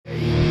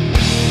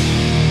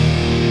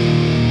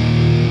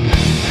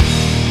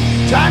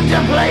Time to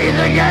play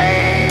the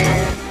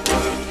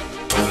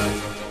game!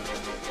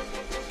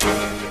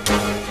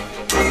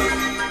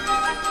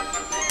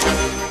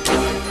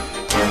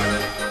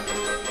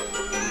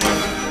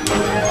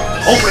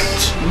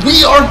 Alright,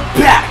 we are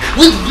back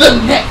with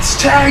the next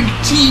tag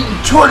team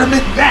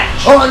tournament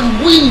match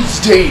on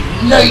Wednesday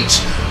night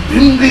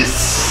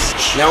Bimbus.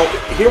 Now,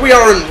 here we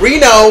are in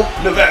Reno,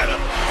 Nevada.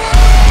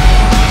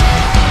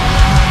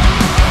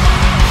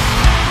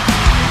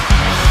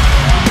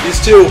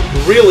 These two,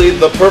 really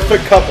the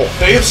perfect couple.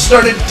 They have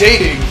started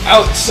dating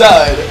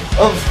outside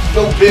of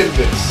the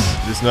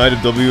Bimbus. This night of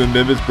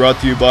WNB is brought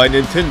to you by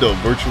Nintendo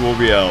Virtual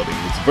Reality.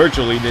 It's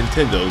virtually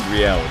Nintendo's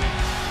reality.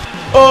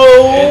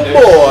 Oh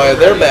boy,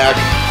 they're back.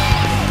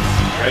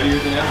 Readier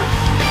than ever.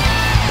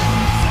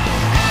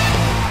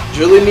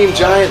 Julie Meme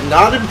Giant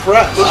not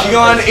impressed. Looking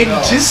on in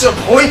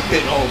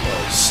disappointment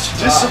almost.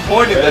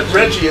 Disappointed that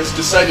Reggie has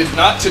decided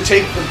not to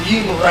take the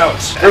meme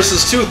route.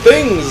 Versus two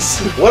things.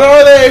 What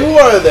are they? Who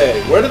are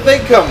they? Where did they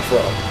come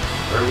from?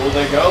 Where will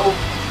they go?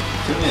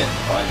 Tune in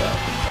to find out.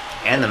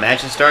 And the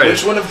match has started.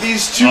 Which one of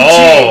these two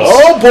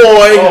Oh teams?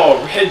 boy!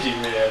 Oh, Reggie,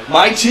 man.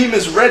 My team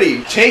is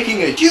ready,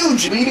 taking a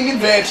huge leading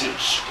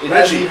advantage.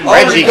 Reggie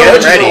already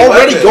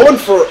going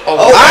for a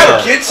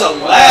ladder. Gets a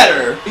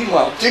ladder.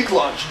 Meanwhile, Dick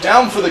Launch,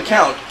 down for the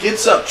count,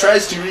 gets up,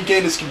 tries to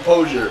regain his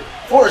composure.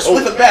 Forrest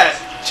with a bat,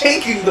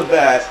 taking the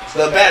bat.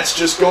 The bat's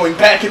just going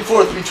back and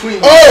forth between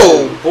the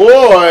two.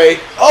 Boy!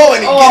 Oh,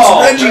 and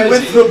he gets Reggie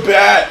with the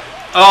bat.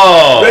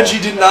 Oh! Reggie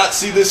did not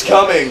see this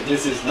coming.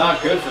 This is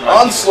not good for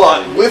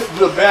Onslaught with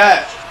the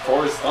bat.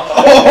 Forrest.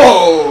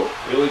 Oh!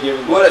 Really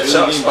giving What a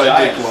chops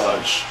by Dick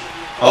Launch.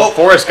 Oh,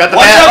 Forrest got the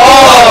Watch bat. out.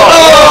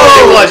 Oh!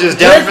 Dick Lodge is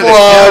down for the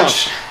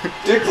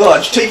count. Dick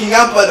Lodge taking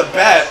out by the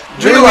bat.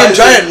 Julie Meme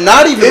Giant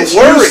not even it's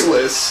worried.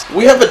 useless.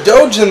 We have a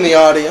Doge in the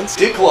audience.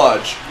 Dick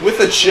Lodge with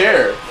a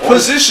chair,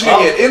 positioning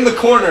it in the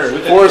corner.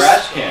 With a Forrest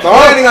trash can.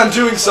 Planning on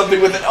doing something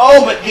with it.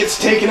 Oh, but gets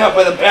taken out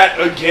by the bat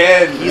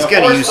again. He's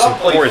gonna use some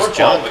Forrest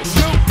jump.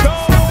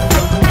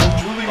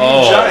 Julie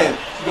Meme Giant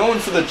going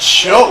for the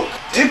choke.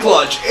 Dick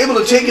Lodge able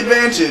to take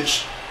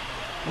advantage.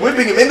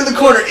 Whipping him into the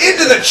corner,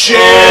 into the chair!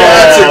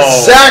 That's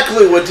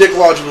exactly what Dick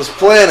Lodge was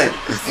planning.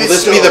 Will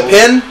this be the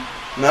pin?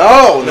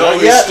 No, No, not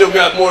he's yet. still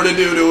got more to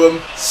do to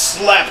him.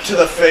 Slap to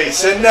the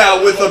face, and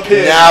now with a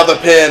pin. Now the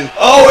pin.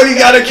 Oh, and he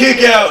got a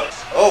kick out.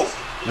 Oh,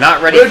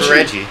 Not ready for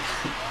Reggie.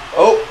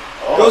 oh,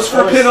 goes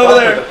for a Forrest pin over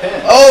stopped there. with the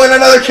pin. Oh, and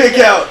another kick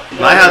out.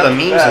 My, how the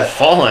memes have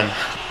fallen.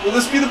 Will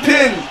this be the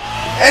pin?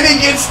 And he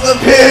gets the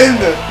pin.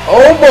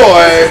 Oh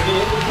boy.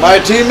 My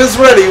team is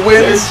ready.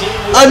 Wins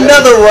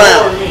another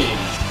round.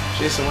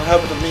 Jason, what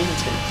happened to Meme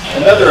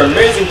Team? Another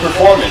amazing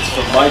performance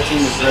from My Team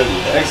is Ready.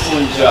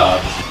 Excellent job.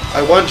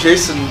 I want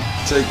Jason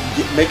to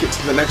make it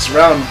to the next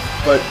round,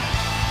 but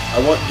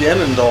I want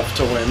Ganondolph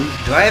to win.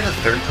 Do I have a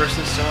third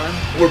person still on?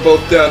 We're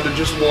both down to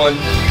just one.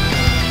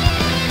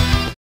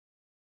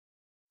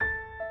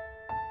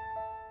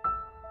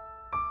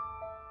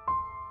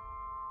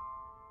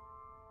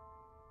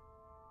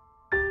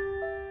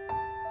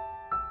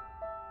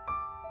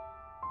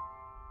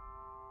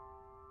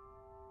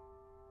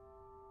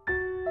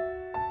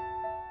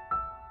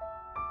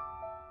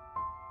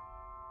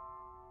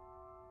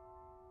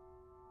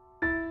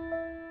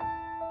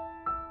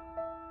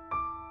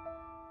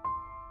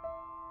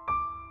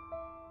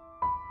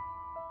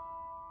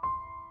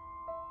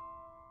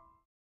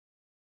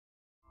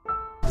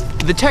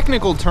 The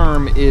technical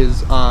term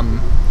is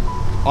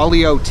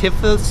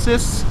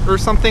oleotyphosis or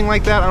something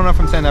like that. I don't know if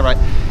I'm saying that right.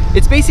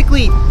 It's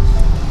basically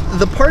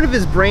the part of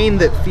his brain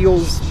that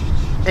feels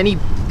any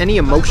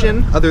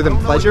emotion other than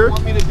pleasure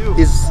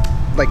is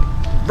like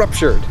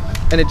ruptured,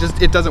 and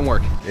it doesn't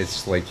work.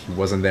 It's like he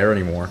wasn't there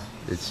anymore.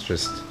 It's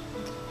just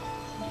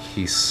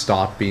he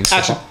stopped being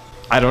Action.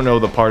 I don't know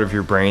the part of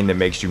your brain that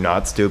makes you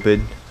not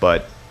stupid,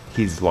 but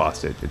he's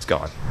lost it. It's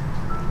gone.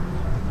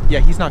 Yeah,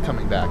 he's not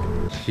coming back.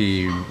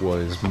 He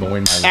was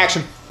mowing my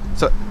Action.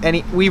 So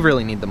we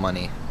really need the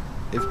money.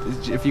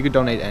 If you could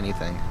donate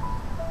anything.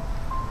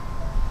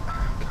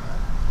 Oh,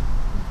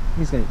 God.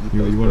 He's gonna eat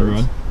those You wanna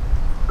birds.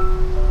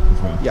 run?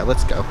 Let's run. Yeah,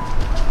 let's go.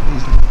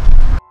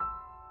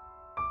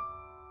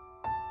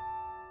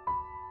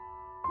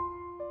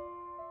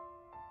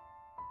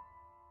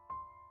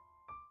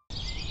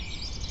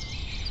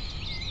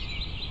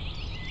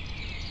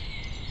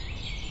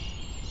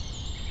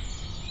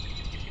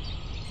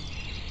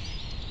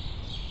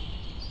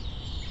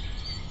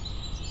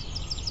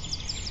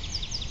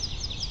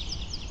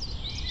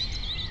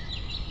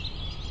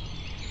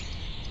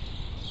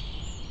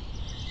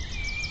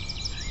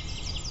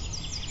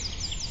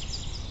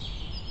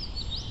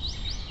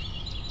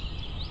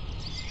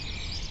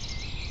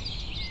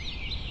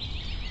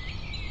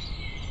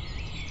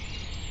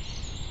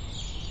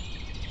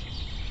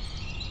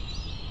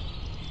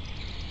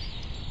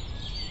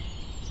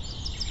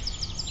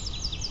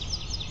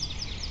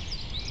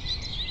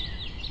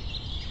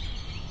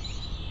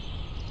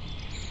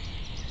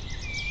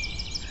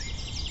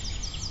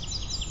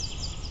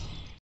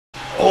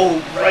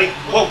 Alright,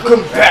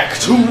 welcome back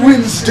to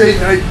Wednesday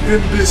Night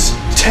Bimbus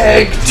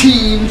Tag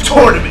Team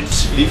Tournament.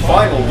 the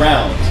final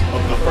round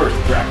of the first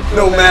bracket.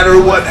 No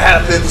matter what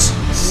happens,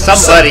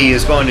 Somebody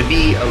is going to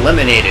be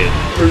eliminated.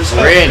 there's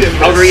We're in Bimbus.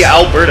 Calgary,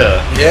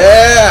 Alberta.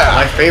 Yeah.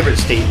 My favorite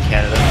state in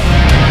Canada.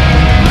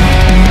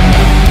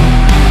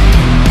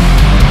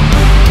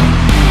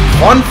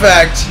 Fun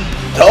fact,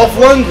 Dolph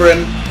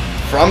Lundgren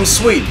from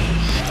Sweden.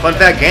 Fun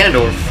fact,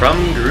 Ganondorf from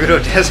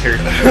Gerudo Desert.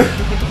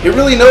 He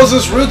really knows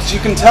his roots, you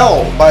can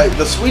tell by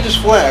the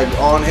Swedish flag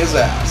on his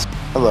ass.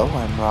 Hello,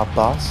 I'm Rob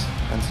Boss,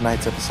 and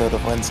tonight's episode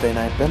of Wednesday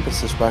Night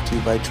Bimbus is brought to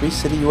you by Tree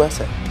City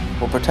USA.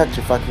 We'll protect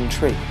your fucking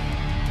tree.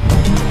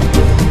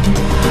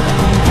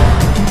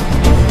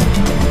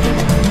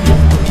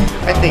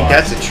 I think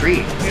that's a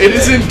tree. It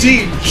is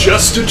indeed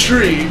just a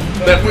tree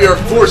that we are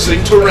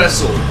forcing to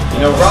wrestle.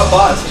 You know, Rob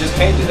Boss just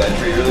painted that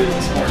tree earlier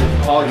this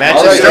morning. Match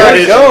All has right, there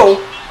we started.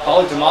 go.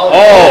 Paulie Damali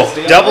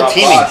Oh, double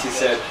teaming. He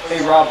said,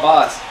 "Hey, Rob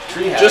Boss,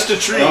 tree hat. Just a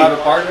tree. Don't have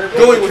a partner?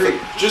 Going with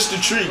just a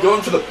tree,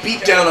 going for the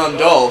beatdown on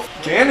Dolph.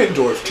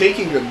 Ganondorf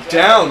taking him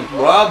down.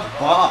 Rob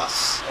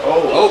Boss.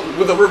 Oh,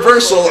 with a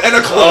reversal and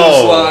a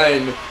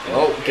clothesline.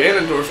 Oh,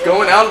 Ganondorf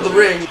going out of the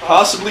ring,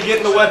 possibly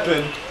getting a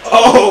weapon.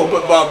 Oh,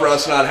 but Bob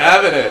Ross not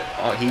having it.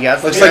 Oh, he got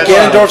the Looks like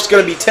trash. Ganondorf's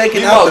gonna be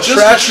taking Meanwhile, out the just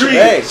trash a tree,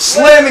 today.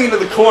 slamming into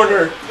the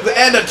corner,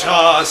 and a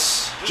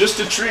toss.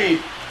 Just a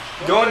tree.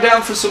 Going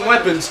down for some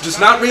weapons, does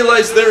not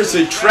realize there is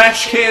a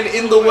trash can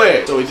in the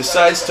way, so he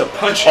decides to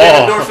punch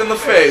Ganondorf in the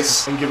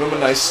face and give him a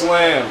nice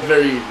slam.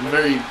 Very,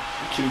 very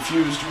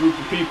confused group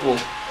of people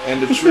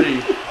and a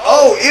tree.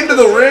 Oh, into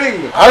the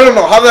ring! I don't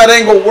know how that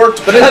angle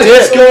worked, but it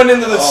It's did. going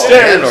into the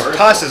stairs. Ganondorf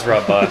tosses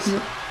Rob Boss.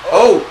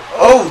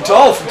 Oh,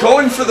 Dolph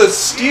going for the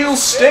steel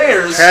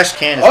stairs. Trash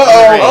can is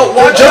Oh,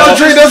 watch Just out!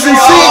 the tree doesn't see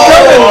it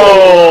coming.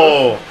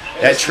 Oh,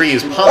 that tree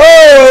is pumped.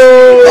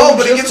 Oh,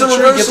 but he Just gets a the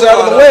tree reversal gets out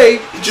of on the him. way.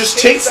 He just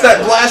takes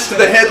that blast to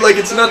the head like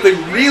it's nothing.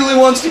 Really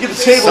wants to get the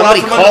table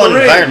Somebody out from call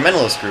under an the ring.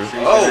 environmentalist group.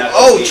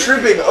 Oh,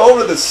 tripping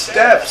over the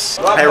steps.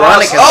 Rob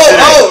Ironic Boss.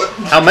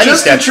 considering how many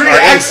just steps the tree are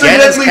in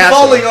accidentally Ganon's castle.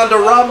 falling onto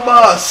Rob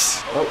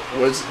Boss. Oh,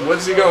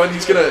 where's he going?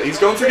 He's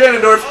going for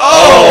Ganondorf.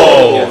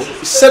 Oh!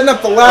 He's setting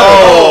up the ladder.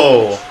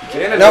 Oh,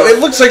 Ganondorf. Now it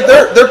looks like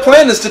their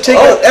plan is to take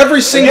out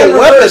every single Again,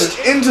 weapon. reversed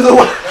into the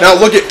weapon. Now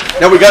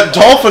now we got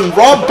Dolph and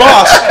Rob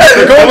Boss.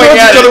 They're going Going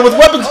towards at each other it. with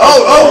weapons.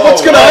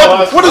 What's gonna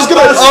happen? What is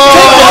gonna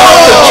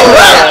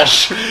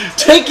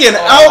taking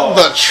out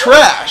the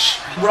trash?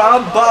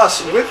 Rob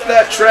Boss with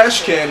that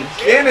trash can.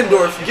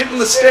 Ganondorf getting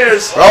the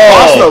stairs. Rob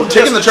Boss though Just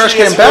taking the a trash tree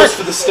can as back. goes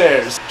for the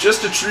stairs.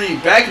 Just a tree.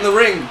 Back in the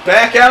ring.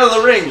 Back out of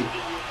the ring.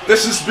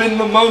 This has been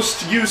the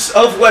most use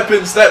of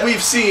weapons that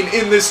we've seen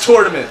in this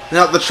tournament.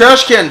 Now the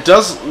trash can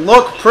does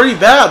look pretty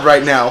bad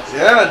right now.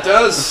 Yeah, it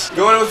does.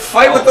 Going with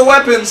fight with the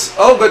weapons.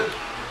 Oh, but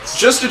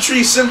just a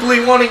tree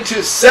simply wanting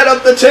to set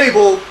up the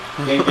table,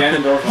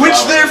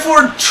 which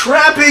therefore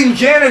trapping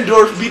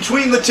Ganondorf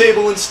between the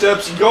table and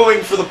steps,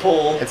 going for the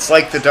pole. it's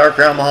like the Dark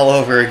Realm all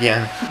over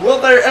again. Will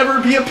there ever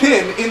be a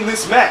pin in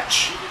this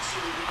match?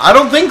 I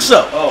don't think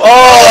so.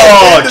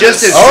 Oh,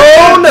 just as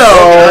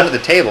no! onto the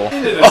table.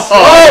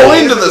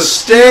 Into the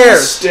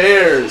stairs.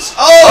 Stairs.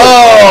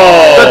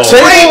 The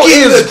table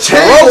Breaking is the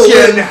table in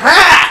broken.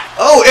 half.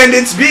 Oh, and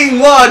it's being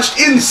lodged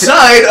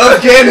inside of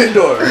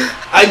Ganondorf.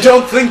 I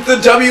don't think the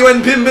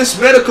WN Bimbus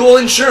medical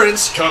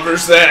insurance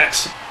covers that.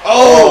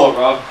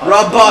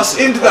 Rob Boss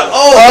into the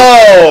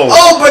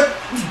but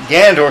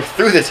Ganondorf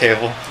through the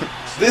table.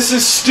 this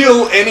is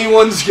still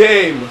anyone's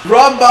game.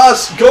 Rob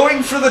Boss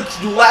going for the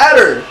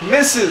ladder,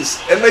 misses,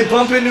 and they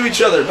bump into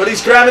each other, but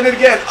he's grabbing it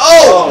again.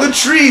 The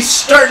tree's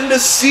starting to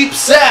seep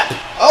sap.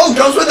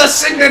 Goes with a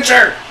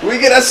signature. We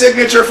get a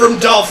signature from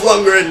Dolph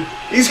Lundgren.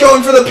 He's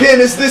going for the pin.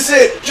 Is this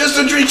it? Just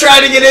a tree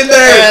trying to get in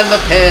there. And the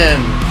pin.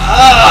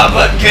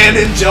 But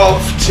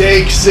Ganondolph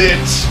takes it.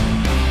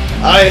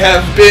 I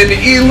have been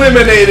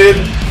eliminated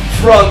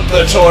from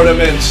the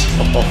tournament.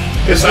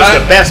 This was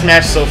the best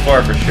match so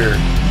far for sure.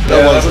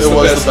 That was the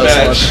best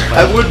match.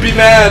 I would be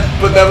mad,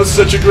 but that was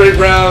such a great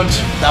round.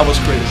 That was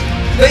crazy.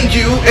 Thank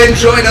you, and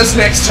join us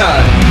next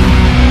time.